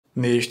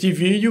Neste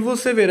vídeo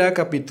você verá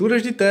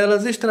capturas de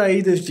telas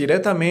extraídas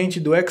diretamente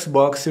do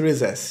Xbox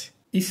Series S.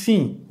 E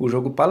sim, o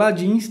jogo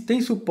Paladins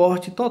tem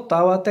suporte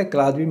total a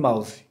teclado e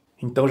mouse.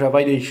 Então já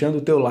vai deixando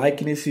o teu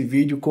like nesse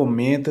vídeo,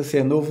 comenta, se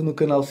é novo no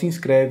canal se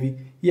inscreve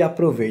e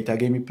aproveita a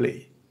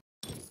gameplay.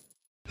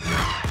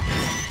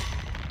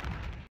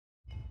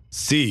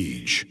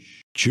 Siege.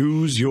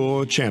 Choose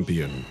your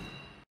champion.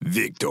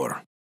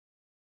 Victor.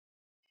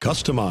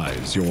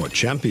 Customize your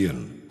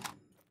champion.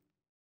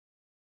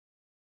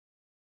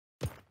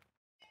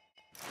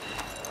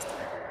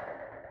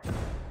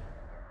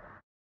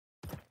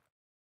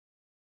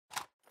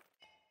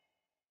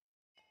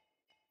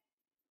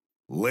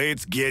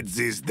 Let's get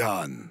this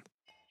done.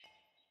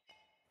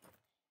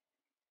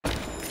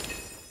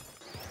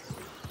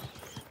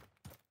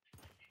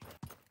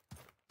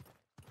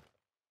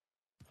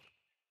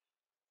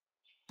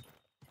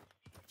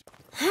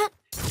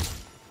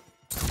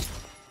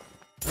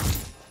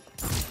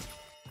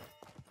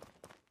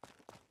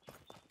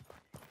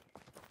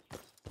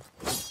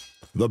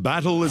 The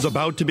battle is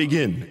about to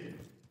begin.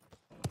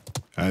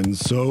 And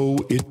so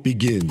it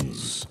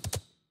begins.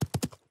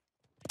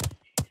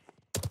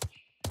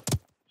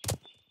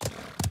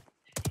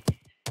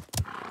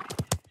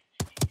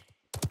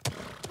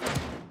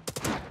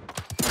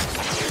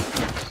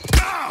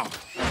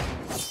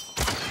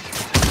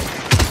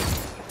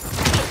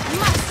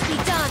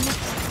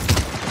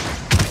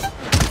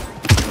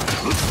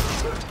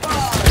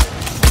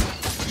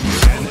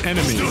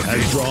 Enemy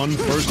has drawn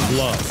first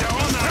blood.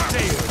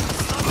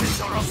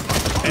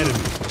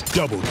 Enemy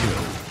double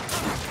kill.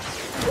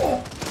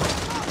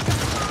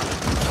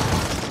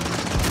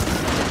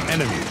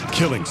 Enemy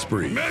killing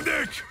spree.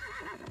 Medic!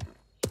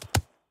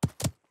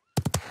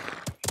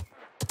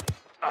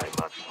 I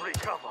must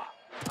recover.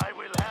 I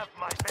will have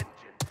my vengeance.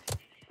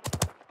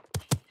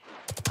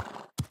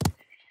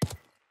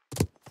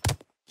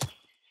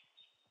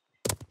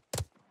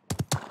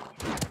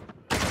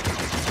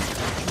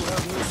 You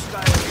have no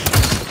style.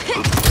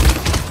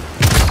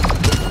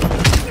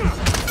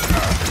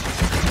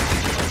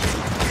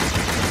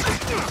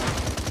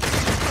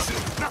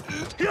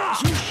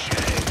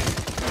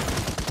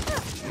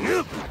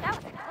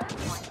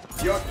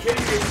 You're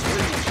kidding me.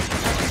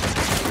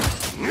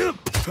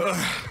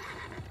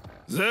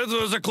 That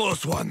was a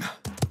close one.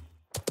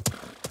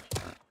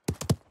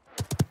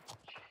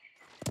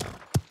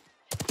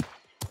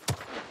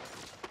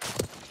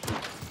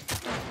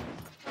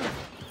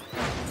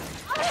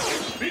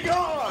 Be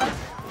gone!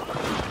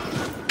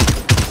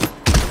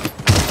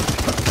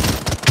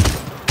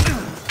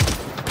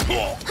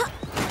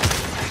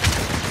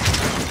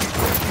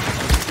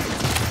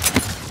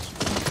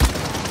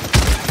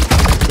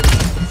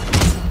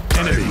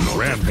 Enemy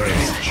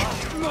rampage.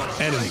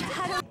 Enemy.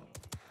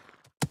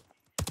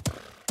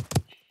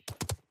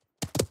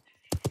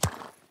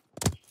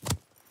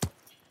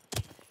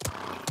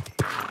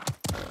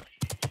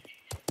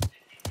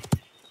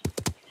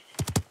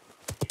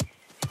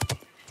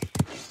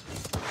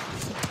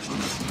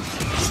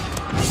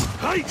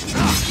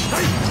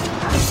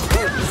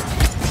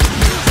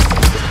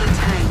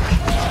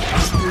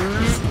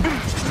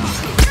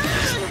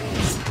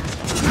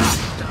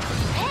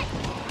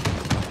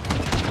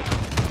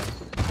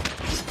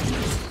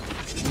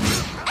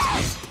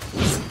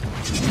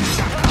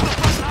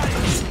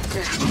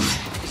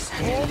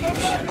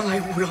 I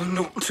will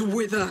not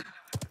wither.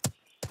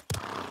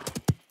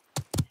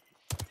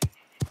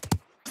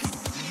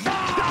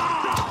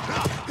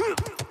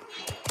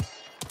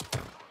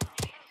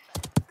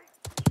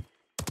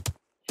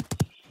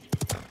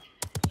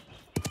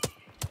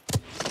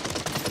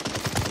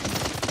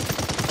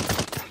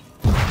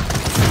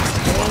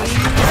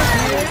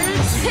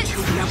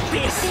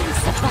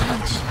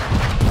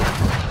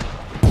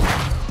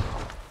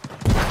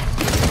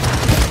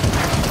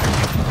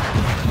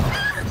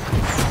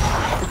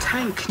 The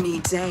tank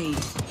needs aid.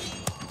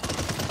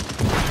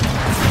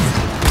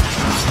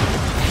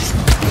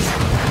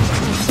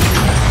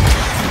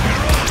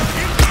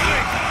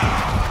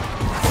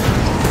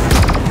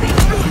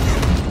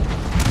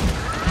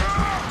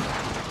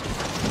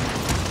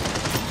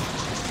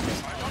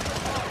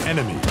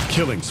 Enemy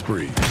killing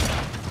spree.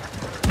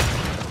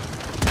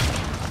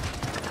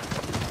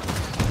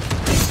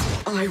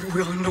 I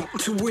will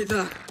not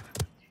wither.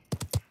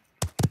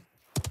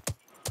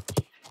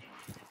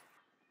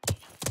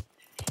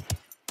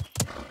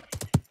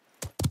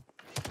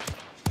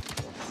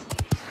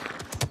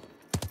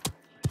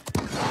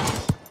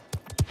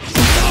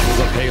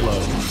 The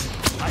payload.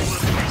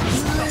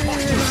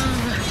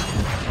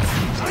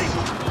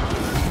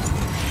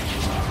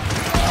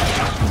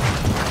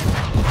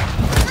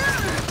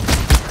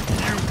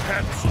 You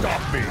can't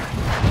stop me.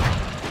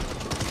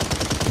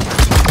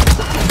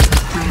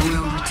 I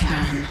will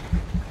return.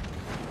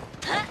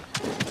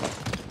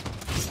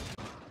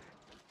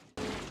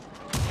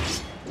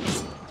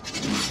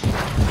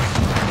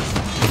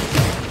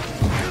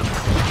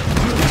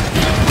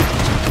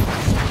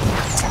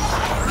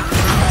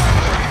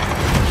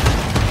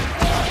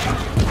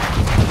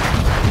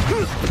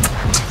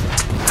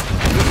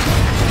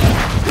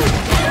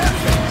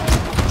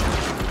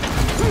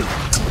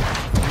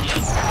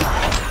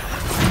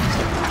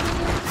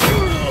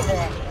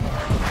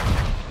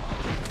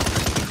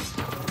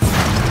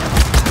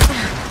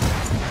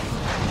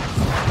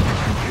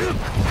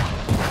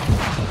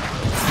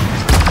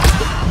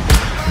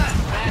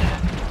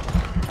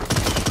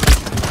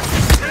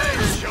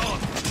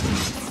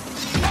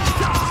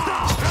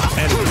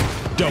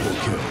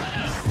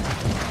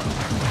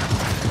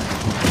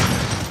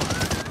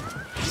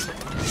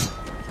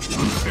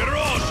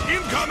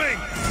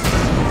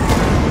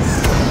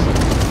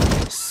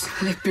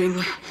 Slipping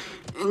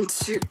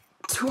into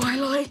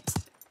twilight.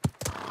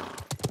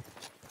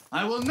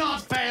 I will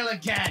not fail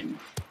again.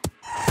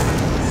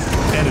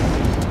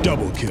 Enemy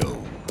double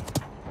kill.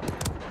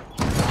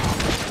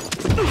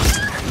 I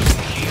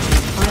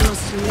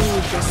must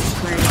leave this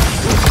place.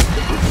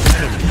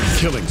 Enemy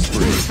killing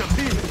spree.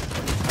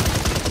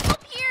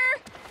 Up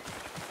here!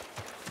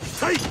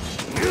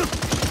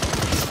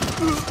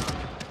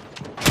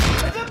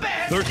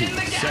 30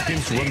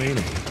 seconds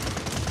remaining.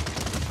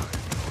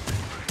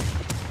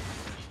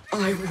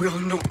 I will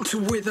not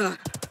wither.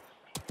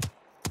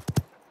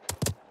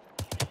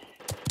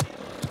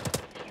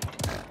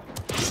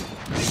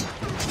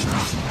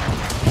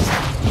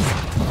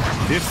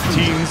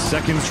 Fifteen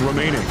seconds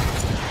remaining.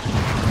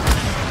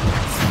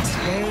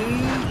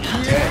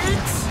 Take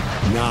it.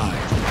 9,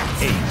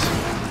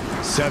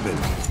 8, 7,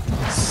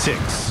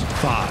 6,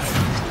 5,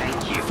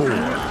 4,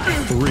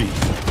 3,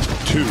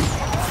 2,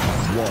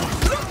 1.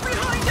 Look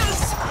behind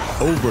us.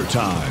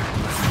 Overtime.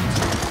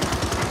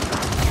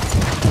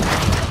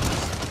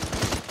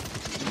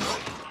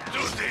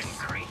 Do this.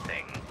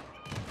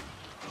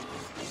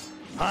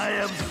 I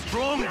am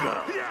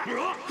stronger.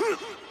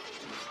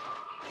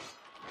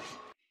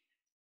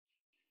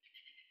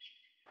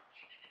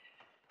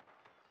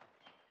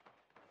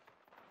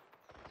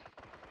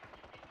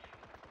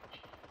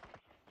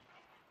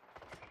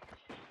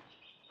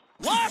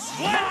 Last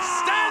one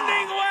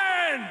standing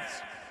wins!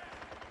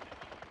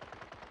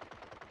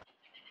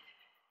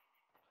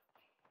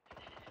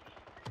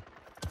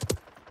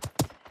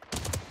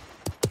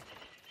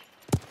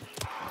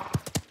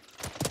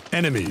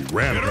 Enemy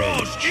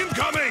rampage.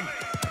 Incoming!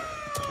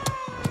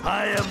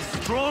 I am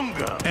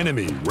stronger.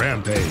 Enemy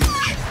rampage.